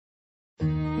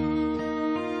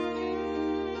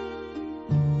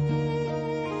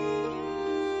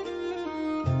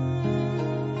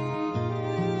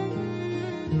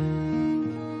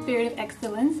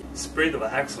excellence. Spirit of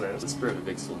excellence. Spirit of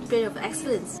excellence. Spirit of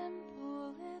excellence.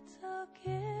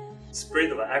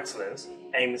 Spirit of excellence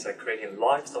aims at creating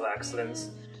lives of excellence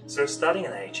through studying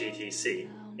at HETC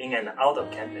in and out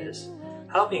of campus,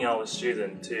 helping our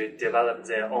students to develop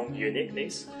their own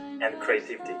uniqueness and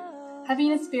creativity.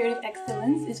 Having a spirit of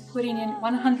excellence is putting in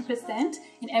 100%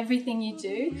 in everything you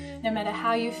do, no matter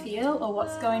how you feel or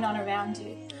what's going on around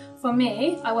you. For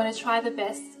me, I want to try the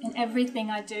best in everything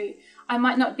I do. I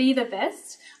might not be the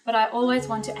best, but I always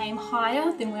want to aim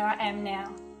higher than where I am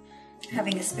now.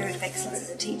 Having a spirit of excellence as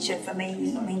a teacher for me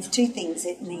means two things.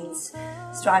 It means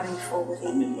striving for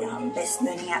the best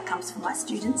learning outcomes for my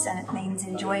students, and it means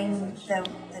enjoying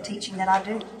the teaching that I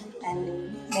do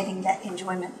and letting that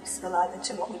enjoyment spill over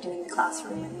to what we do in the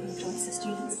classroom and influence the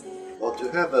students. Well,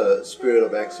 to have a spirit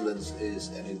of excellence is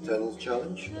an internal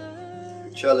challenge.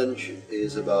 The challenge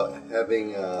is about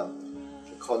having a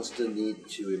constant need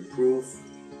to improve,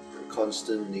 a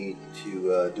constant need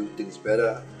to do things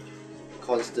better, a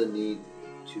constant need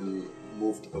to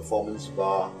move the performance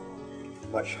bar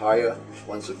much higher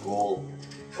once a goal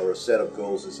or a set of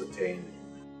goals is attained.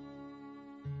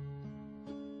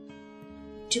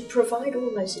 To provide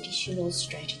all those additional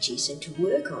strategies and to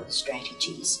work on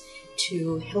strategies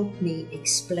to help me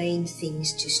explain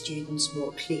things to students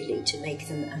more clearly, to make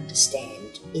them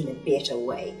understand in a better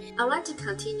way. I would like to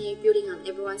continue building on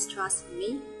everyone's trust in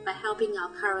me by helping our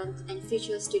current and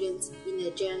future students in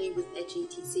their journey with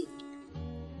HETC.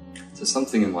 So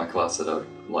something in my class that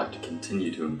I'd like to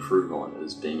continue to improve on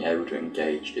is being able to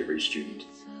engage every student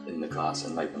in the class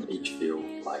and make them each feel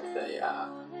like they are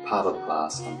part of the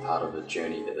class and part of the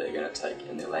journey that they're going to take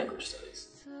in their language studies.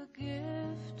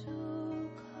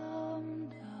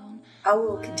 I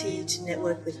will continue to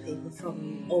network with people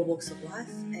from all walks of life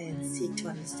and seek to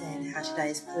understand how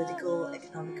today's political,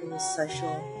 economical,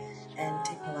 social and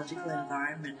technological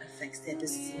environment affects their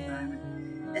business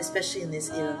environment, especially in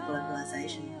this era of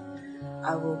globalisation.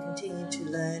 I will continue to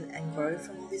learn and grow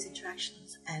from all these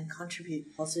interactions and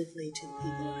contribute positively to the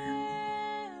people around me.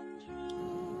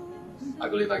 I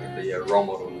believe I can be a role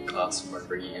model in the class by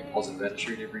bringing a positive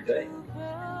attitude every day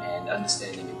and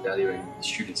understanding and valuing the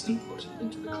students' input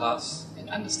into the class and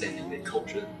understanding their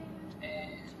culture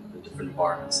and the different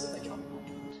environments that they come from.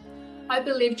 I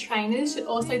believe trainers should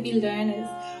also be learners.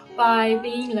 By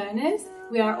being learners,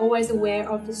 we are always aware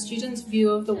of the student's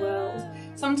view of the world.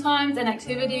 Sometimes an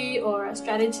activity or a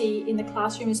strategy in the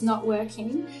classroom is not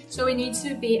working, so we need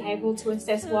to be able to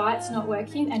assess why it's not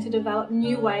working and to develop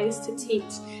new ways to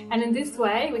teach. And in this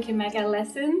way, we can make our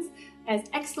lessons as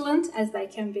excellent as they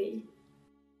can be.